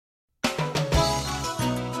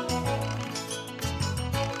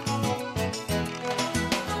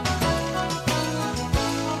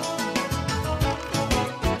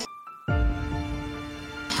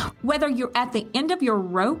Whether you're at the end of your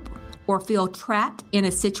rope or feel trapped in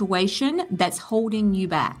a situation that's holding you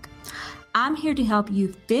back, I'm here to help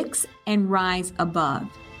you fix and rise above.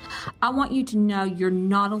 I want you to know you're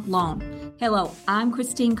not alone. Hello, I'm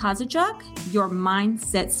Christine Kozachuk, your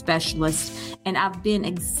mindset specialist, and I've been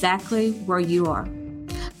exactly where you are.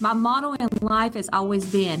 My motto in life has always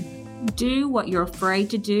been, do what you're afraid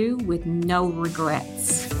to do with no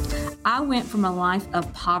regrets. I went from a life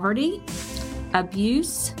of poverty,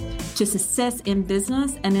 abuse, to success in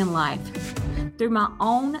business and in life. Through my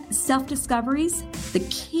own self-discoveries, the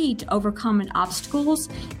key to overcoming obstacles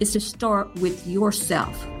is to start with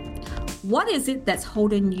yourself. What is it that's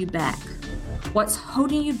holding you back? What's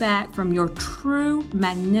holding you back from your true,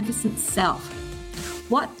 magnificent self?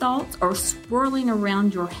 What thoughts are swirling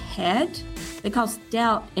around your head that cause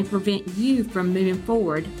doubt and prevent you from moving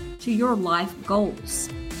forward to your life goals?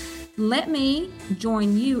 Let me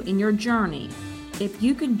join you in your journey. If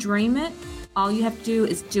you can dream it, all you have to do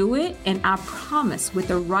is do it, and I promise with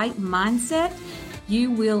the right mindset,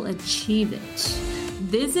 you will achieve it.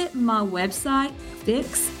 Visit my website,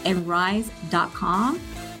 fixandrise.com,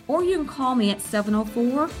 or you can call me at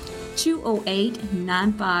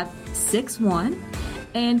 704-208-9561,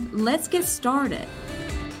 and let's get started.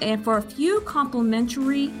 And for a few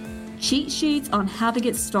complimentary cheat sheets on how to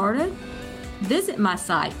get started, visit my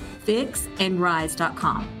site,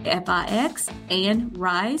 fixandrise.com, F-I-X and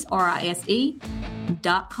rise, R-I-S-E.com,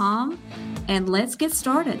 and let's get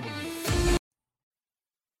started.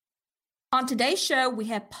 On today's show, we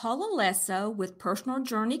have Paula Lesso with Personal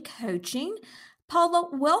Journey Coaching. Paula,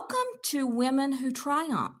 welcome to Women Who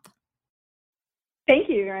Triumph. Thank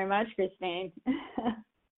you very much, Christine.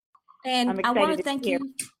 And I want to thank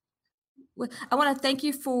you. I want to thank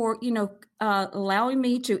you for, allowing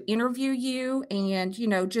me to interview you and,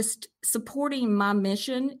 just supporting my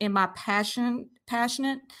mission and my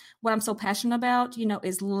what I'm so passionate about,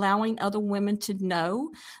 is allowing other women to know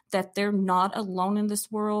that they're not alone in this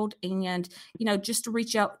world. And, just to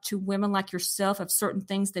reach out to women like yourself of certain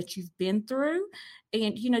things that you've been through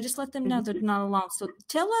and, just let them know they're not alone. So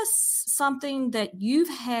tell us something that you've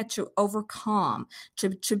had to overcome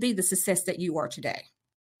to be the success that you are today.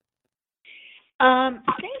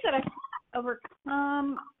 Things that I've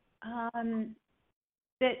overcome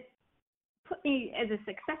that put me as a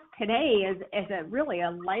success today as a really a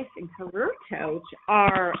life and career coach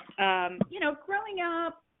are, growing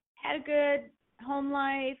up, had a good home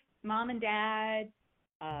life, mom and dad,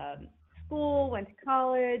 school, went to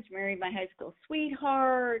college, married my high school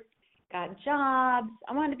sweetheart, got jobs.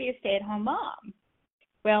 I wanted to be a stay-at-home mom.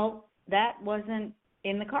 Well, that wasn't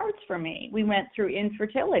in the cards for me. We went through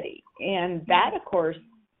infertility, and that, of course,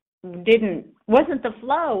 wasn't the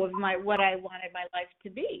flow of what I wanted my life to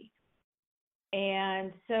be.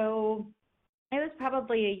 And so it was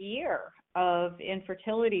probably a year of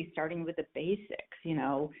infertility, starting with the basics,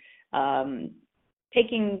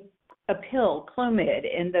 taking a pill, Clomid,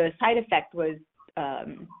 and the side effect was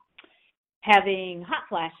having hot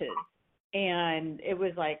flashes. And it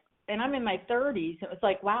was like, and I'm in my 30s. It was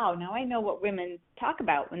like, wow, now I know what women talk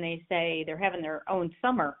about when they say they're having their own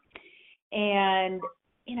summer. And,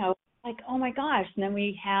 like, oh my gosh. And then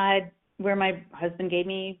we had where my husband gave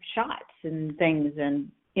me shots and things.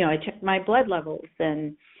 And, I checked my blood levels.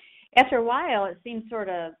 And after a while, it seemed sort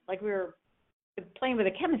of like we were playing with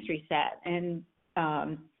a chemistry set and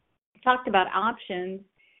talked about options.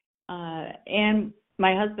 And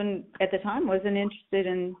my husband at the time wasn't interested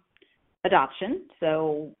in adoption.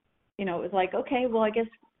 So, it was like, okay, well, I guess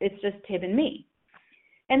it's just him and me.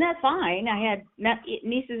 And that's fine. I had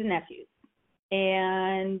nieces and nephews.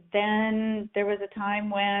 And then there was a time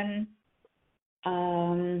when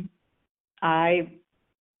our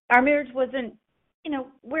marriage wasn't,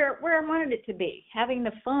 where I wanted it to be, having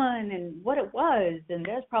the fun and what it was. And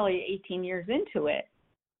there's probably 18 years into it.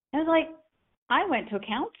 And I was like, I went to a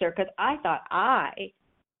counselor because I thought I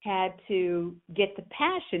had to get the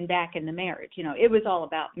passion back in the marriage. It was all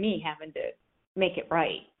about me having to make it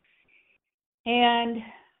right. And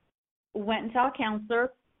went and saw a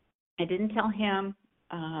counselor. I didn't tell him.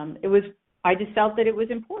 I just felt that it was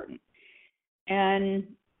important.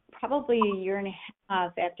 And probably a year and a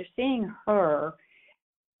half after seeing her,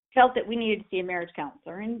 felt that we needed to see a marriage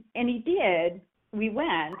counselor. And he did. We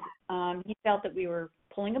went. He felt that we were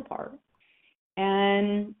pulling apart.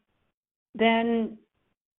 And then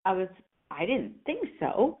I didn't think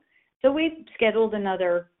so. So we scheduled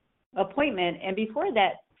another appointment. And before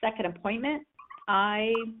that second appointment,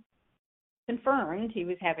 I confirmed he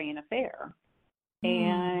was having an affair.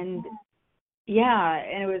 And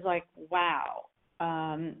and it was like, wow.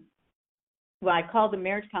 Well, I called the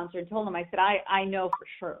marriage counselor and told him, I said, I know for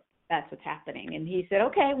sure. that's what's happening. And he said,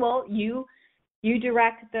 okay, well, you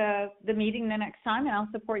direct the meeting the next time, and I'll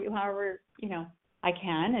support you however, I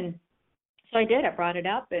can. And so I did. I brought it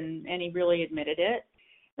up, and he really admitted it.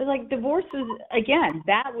 It was like divorce was, again,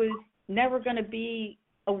 that was never going to be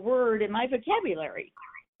a word in my vocabulary.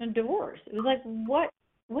 Divorce. It was like, what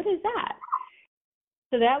is that?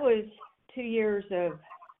 So that was 2 years of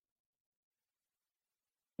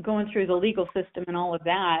going through the legal system and all of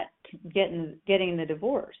that, getting the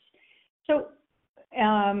divorce. So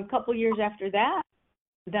a couple years after that,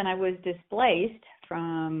 then I was displaced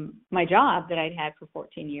from my job that I'd had for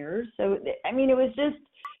 14 years. So, I mean, it was just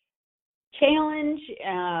challenge,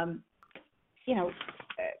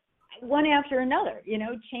 one after another,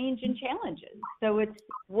 change and challenges. So it's,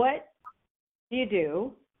 what do you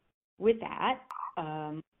do with that?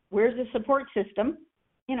 Where's the support system?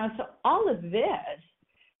 So all of this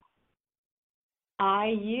I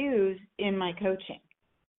use in my coaching,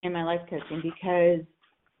 in my life coaching, because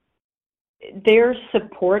there's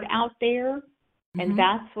support out there. And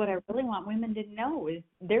that's what I really want women to know, is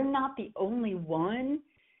they're not the only one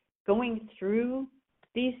going through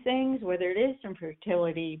these things, whether it is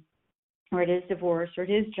infertility or it is divorce or it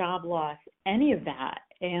is job loss, any of that.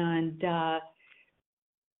 And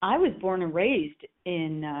I was born and raised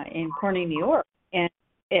in Corning, New York, and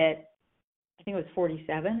I think it was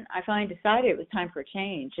 47, I finally decided it was time for a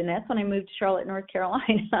change. And that's when I moved to Charlotte, North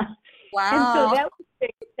Carolina. Wow. And so that was a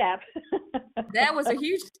big step. That was a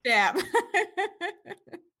huge step.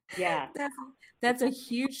 Yeah. That's a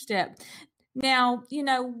huge step. Now,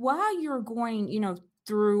 while you're going,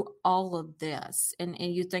 through all of this and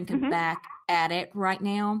you're thinking back at it right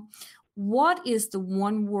now, what is the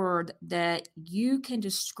one word that you can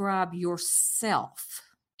describe yourself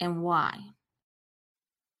and why?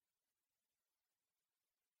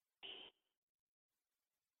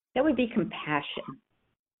 That would be compassion.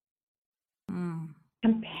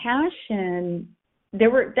 Compassion.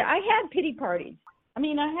 I had pity parties. I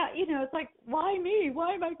mean, it's like, why me?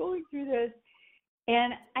 Why am I going through this?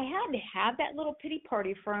 And I had to have that little pity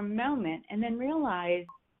party for a moment and then realize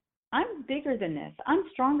I'm bigger than this. I'm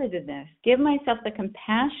stronger than this. Give myself the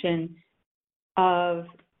compassion of,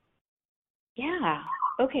 yeah,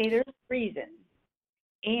 okay, there's a reason.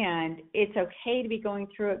 And it's okay to be going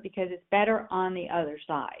through it because it's better on the other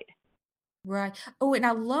side. Right. Oh, and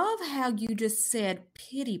I love how you just said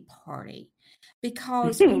pity party,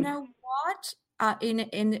 because you know what?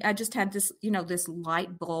 And I just had this, this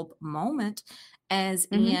light bulb moment, as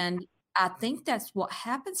in, I think that's what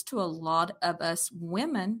happens to a lot of us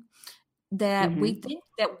women, that we think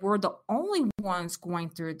that we're the only ones going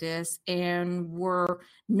through this, and we're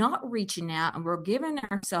not reaching out, and we're giving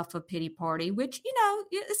ourselves a pity party, which,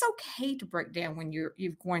 it's okay to break down when you're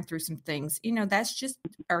going through some things. That's just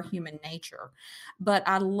our human nature. But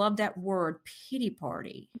I love that word, pity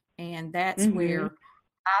party. And that's where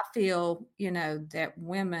I feel, that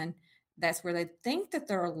women, that's where they think that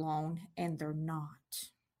they're alone, and they're not.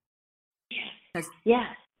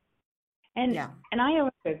 Yes. And Yeah. and I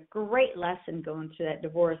learned a great lesson going through that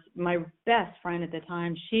divorce. My best friend at the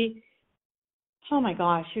time, oh my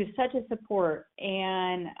gosh, she was such a support.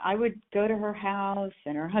 And I would go to her house,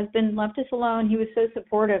 and her husband left us alone. He was so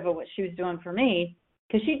supportive of what she was doing for me,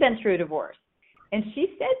 because she'd been through a divorce. And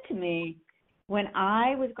she said to me, when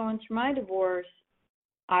I was going through my divorce,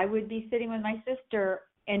 I would be sitting with my sister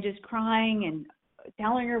and just crying and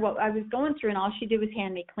telling her what I was going through, and all she did was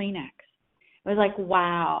hand me Kleenex. It was like,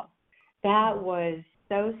 wow. That was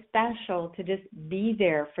so special, to just be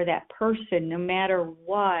there for that person, no matter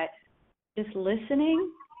what, just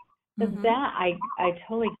listening. So that I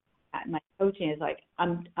totally get that. My coaching is like,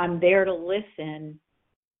 I'm there to listen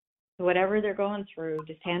to whatever they're going through.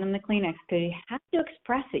 Just hand them the Kleenex, because you have to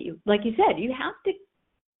express it. Like you said, you have to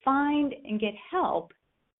find and get help,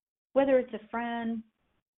 whether it's a friend,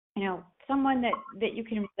 someone that you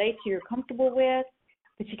can relate to, you're comfortable with.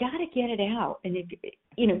 But you got to get it out and,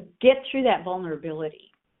 get through that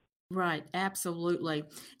vulnerability. Right. Absolutely.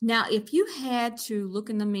 Now, if you had to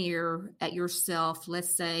look in the mirror at yourself,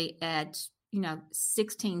 let's say at,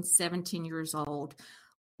 16, 17 years old,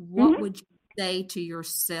 what would you say to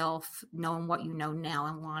yourself, knowing what you know now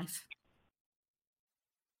in life?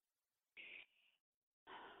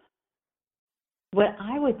 What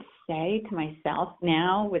I would say to myself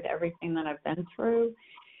now, with everything that I've been through,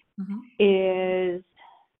 is,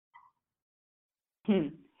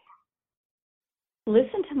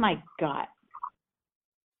 listen to my gut.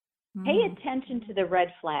 Pay attention to the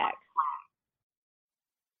red flags.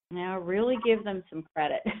 Now, really give them some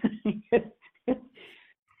credit. That's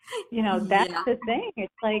the thing.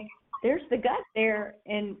 It's like, there's the gut there,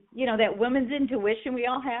 and, that women's intuition we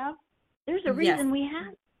all have. There's a Yes. reason we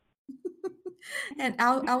have. And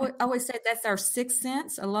I always say that's our sixth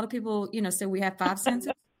sense. A lot of people, say we have five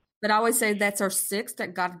senses, but I always say that's our sixth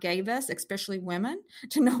that God gave us, especially women,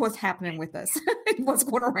 to know what's happening with us, what's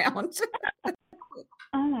going around.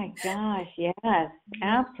 Oh my gosh, yes,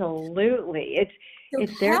 absolutely. So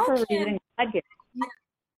It's there how for a can, reason. God gave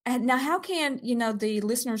and now how can, the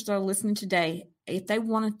listeners that are listening today, if they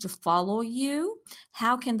wanted to follow you,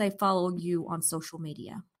 how can they follow you on social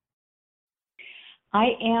media?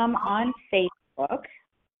 I am on Facebook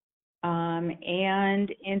and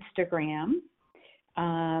Instagram,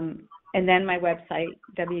 and then my website,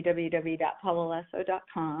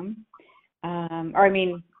 www.paulalesso.com,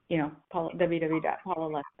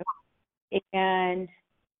 www.paulalesso. And,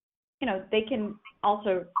 they can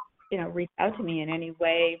also, reach out to me in any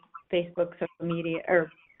way, Facebook, social media, or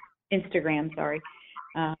Instagram, sorry,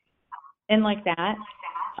 and like that.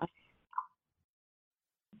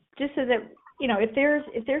 Just so that, if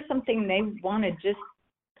there's something they want to just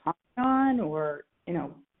talk on or,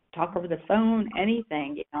 talk over the phone,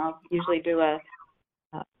 anything, I'll usually do a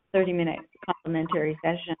 30-minute complimentary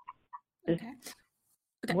session. Okay.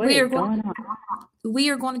 What is going on?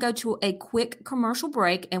 We are going to go to a quick commercial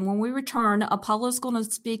break, and when we return, Paula's going to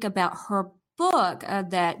speak about her book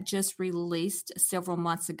that just released several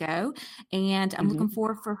months ago, and I'm looking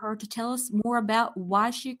forward for her to tell us more about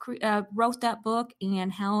why she wrote that book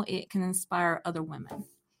and how it can inspire other women.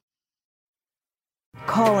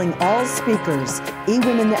 Calling all speakers,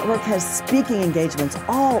 eWomen Network has speaking engagements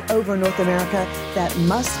all over North America that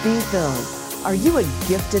must be filled. Are you a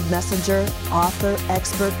gifted messenger, author,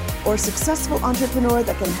 expert, or successful entrepreneur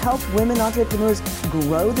that can help women entrepreneurs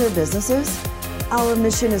grow their businesses? Our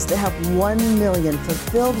mission is to help 1 million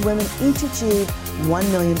fulfilled women each achieve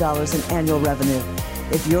 $1 million in annual revenue.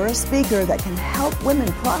 If you're a speaker that can help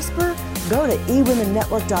women prosper, go to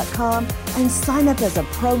eWomenNetwork.com and sign up as a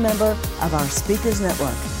pro member of our Speakers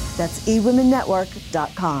Network. That's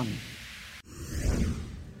eWomenNetwork.com.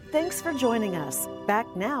 Thanks for joining us.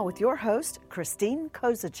 Back now with your host, Christine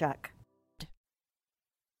Kozachuk.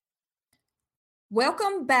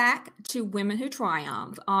 Welcome back to Women Who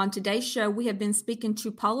Triumph. On today's show, we have been speaking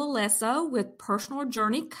to Paula Lesso with Personal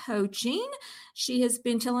Journey Coaching. She has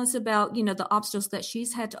been telling us about, the obstacles that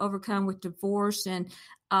she's had to overcome with divorce and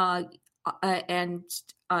in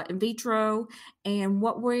vitro. And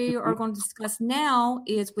what we are going to discuss now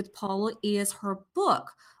is with Paula is her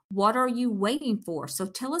book. What are you waiting for? So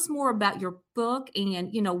tell us more about your book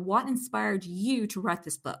and, what inspired you to write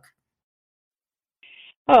this book.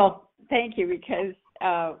 Oh, thank you, because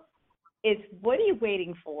it's what are you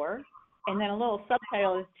waiting for? And then a little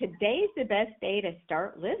subtitle is today's the best day to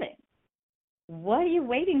start living. What are you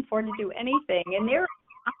waiting for to do anything? And I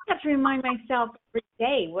have to remind myself every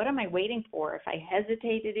day, what am I waiting for? If I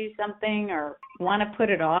hesitate to do something or want to put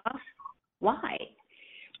it off, why?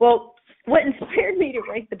 Well, what inspired me to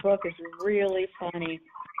write the book is really funny.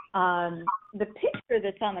 The picture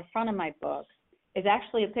that's on the front of my book is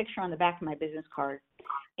actually a picture on the back of my business card.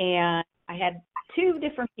 And I had two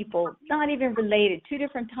different people, not even related, two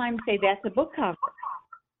different times say that's a book cover.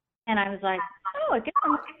 And I was like, oh, I guess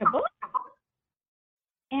I'm writing a book.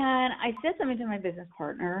 And I said something to my business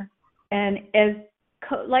partner. And as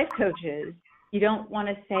life coaches, you don't want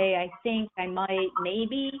to say, I think, I might,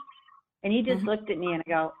 maybe. And he just looked at me and I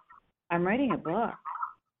go, I'm writing a book.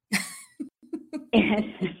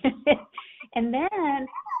 and then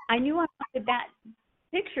I knew I wanted that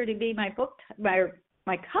picture to be my book, my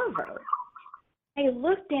cover. I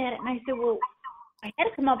looked at it and I said, well, I had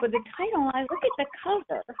to come up with a title. And I look at the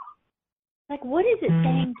cover, like, what is it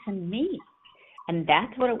saying to me? And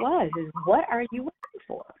that's what it was, is what are you waiting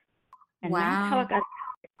for? And that's how it got.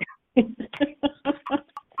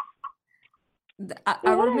 I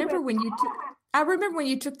remember when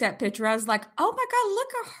you took that picture, I was like, oh my God, look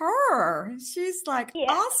at her. She's like,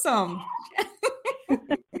 awesome.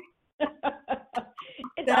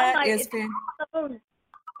 That is fantastic.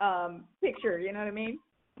 Picture, you know what I mean?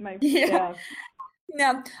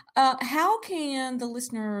 Now, how can the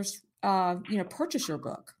listeners, purchase your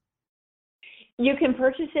book? You can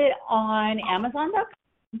purchase it on Amazon.com,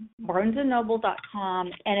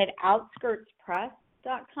 BarnesandNoble.com, and at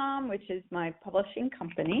OutskirtsPress.com, which is my publishing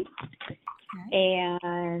company. Okay.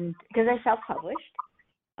 And because I self-published.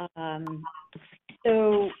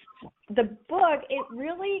 So the book, it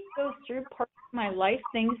really goes through parts of my life,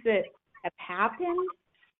 things that have happened.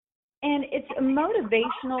 And it's a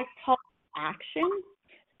motivational call to action.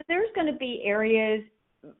 So there's going to be areas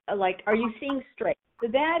like, are you seeing straight? So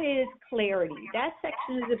that is clarity. That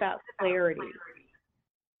section is about clarity,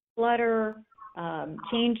 clutter,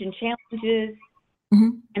 change and challenges.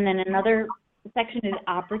 And then another section is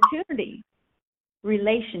opportunity,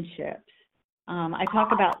 relationships. I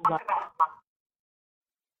talk about love.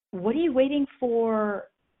 What are you waiting for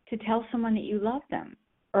to tell someone that you love them?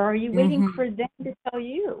 Or are you waiting for them to tell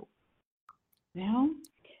you? You know?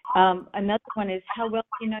 Another one is, how well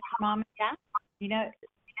do you know your mom and dad? You know,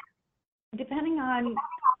 depending on,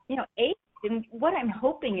 you know, age, and what I'm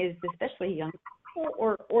hoping is, especially young people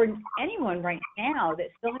or anyone right now that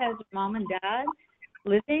still has mom and dad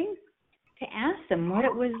living, to ask them what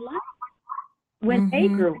it was like when they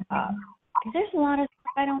grew up. Because there's a lot of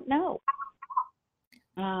stuff I don't know.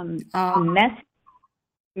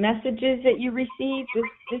 Messages that you receive,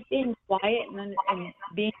 just being quiet and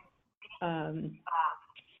being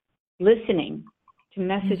listening to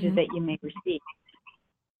messages that you may receive.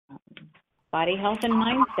 Body health and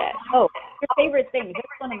mindset. Oh, your favorite things. That's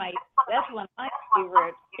one of my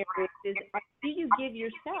favorite areas. Is, do you give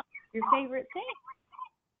yourself your favorite thing?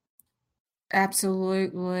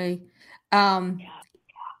 Absolutely.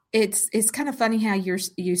 It's kind of funny how you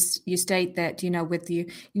state that, you know, with you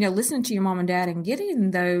know, listening to your mom and dad and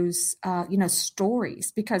getting those, you know,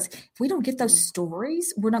 stories, because if we don't get those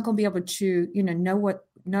stories, we're not going to be able to, you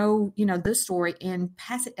know, you know, this story and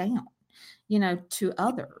pass it down, you know, to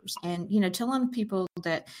others, and, you know, telling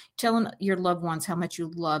your loved ones how much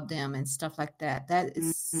you love them and stuff like that. That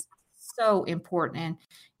is so important. And,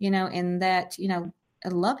 you know, and that, you know,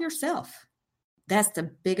 love yourself. That's the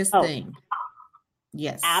biggest thing.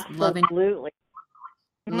 Yes. Absolutely.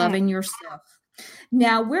 Loving yourself.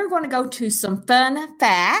 Now we're going to go to some fun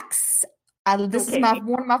facts. This is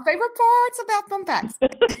one of my favorite parts about fun facts.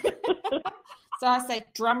 So I say,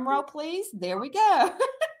 drum roll, please. There we go.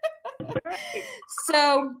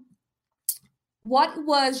 So, what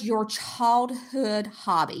was your childhood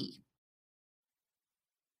hobby?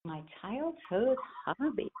 My childhood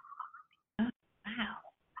hobby. Oh,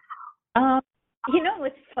 wow. You know,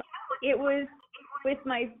 it was with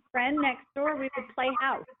my friend next door. We would play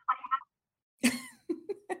house. I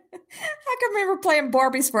can remember playing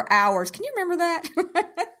Barbies for hours. Can you remember that?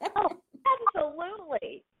 Oh,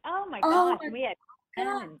 absolutely. Oh my gosh. We had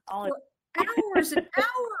fun all hours and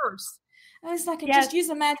hours. I was like, just use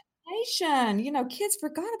imagination. You know, kids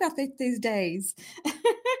forgot about these days.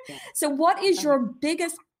 So what is your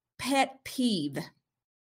biggest pet peeve?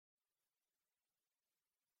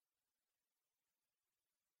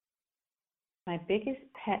 My biggest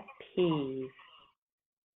pet peeve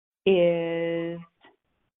is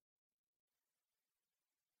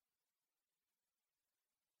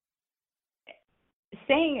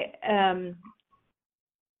saying, I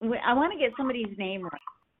want to get somebody's name right.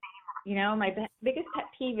 You know, my biggest pet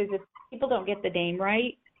peeve is if people don't get the name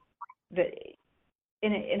right.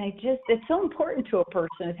 It's so important to a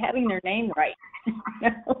person is having their name right.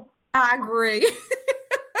 You know? I agree.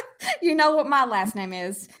 You know what my last name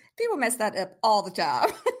is? People mess that up all the time.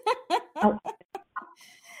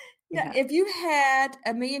 Now, if you had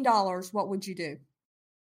 $1 million, what would you do?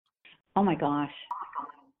 Oh my gosh.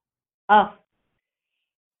 I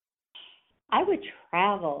would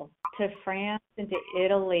travel to France and to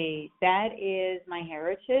Italy. That is my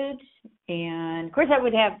heritage. And of course I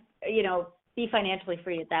would have, you know, be financially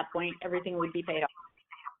free at that point. Everything would be paid off.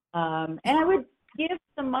 And I would give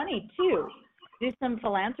some money too, do some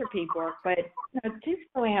philanthropy work, but you know, just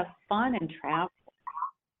so I have fun and travel.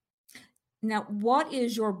 Now, what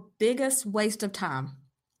is your biggest waste of time?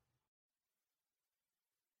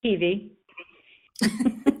 TV.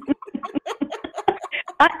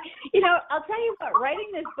 You know, I'll tell you what, writing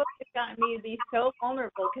this book has gotten me to be so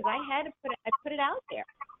vulnerable because I put it out there.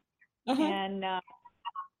 And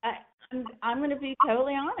I'm going to be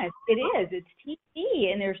totally honest. It's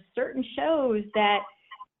TV, and there's certain shows that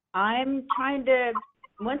I'm trying to,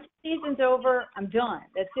 once the season's over, I'm done.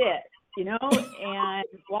 That's it, you know, and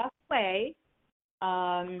walk away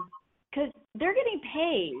because they're getting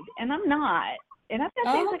paid and I'm not. And I've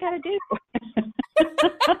got things I got to do.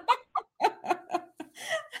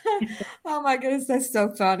 Oh my goodness, that's so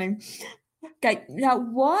funny. Okay, now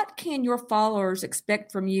what can your followers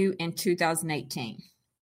expect from you in 2018?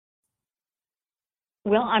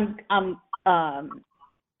 Well, I'm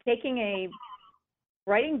taking a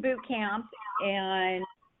writing boot camp and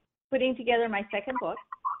putting together my second book,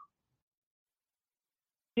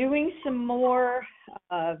 doing some more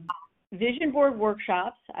vision board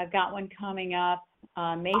workshops. I've got one coming up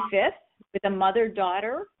May 5th with a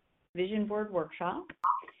mother-daughter vision board workshop,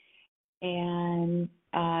 and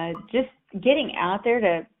just getting out there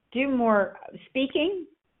to do more speaking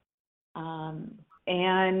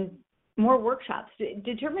and more workshops.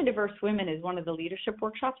 Determined Diverse Women is one of the leadership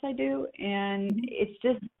workshops I do, and it's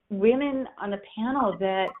just women on the panel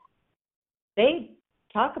that they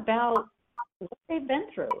talk about what they've been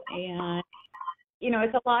through. And,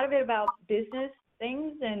 it's a lot of it about business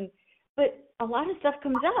things, but a lot of stuff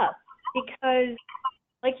comes up because,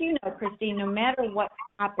 like Christine, no matter what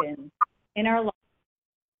happens in our life,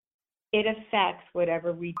 it affects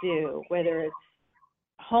whatever we do, whether it's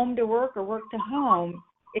home to work or work to home.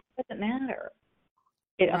 It doesn't matter.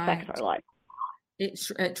 It affects our life.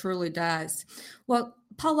 It truly does. Well,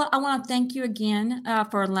 Paula, I want to thank you again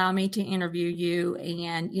for allowing me to interview you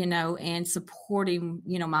and supporting,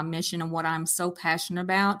 my mission and what I'm so passionate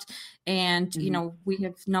about. And, we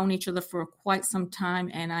have known each other for quite some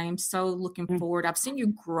time, and I am so looking forward. I've seen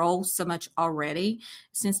you grow so much already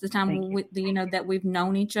since the time that we've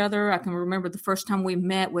known each other. I can remember the first time we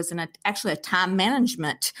met was in actually a time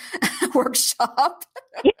management workshop.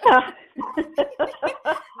 Yeah.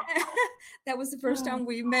 That was the first time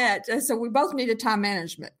we met. So we both needed time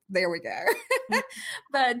management. There we go.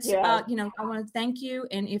 But, I want to thank you.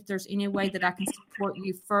 And if there's any way that I can support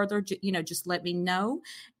you further, just let me know.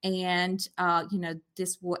 And,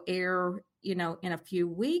 this will air, in a few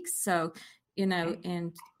weeks. So,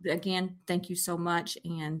 and again, thank you so much.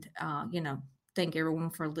 And, thank everyone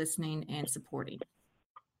for listening and supporting.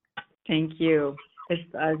 Thank you.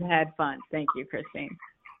 I've had fun. Thank you, Christine.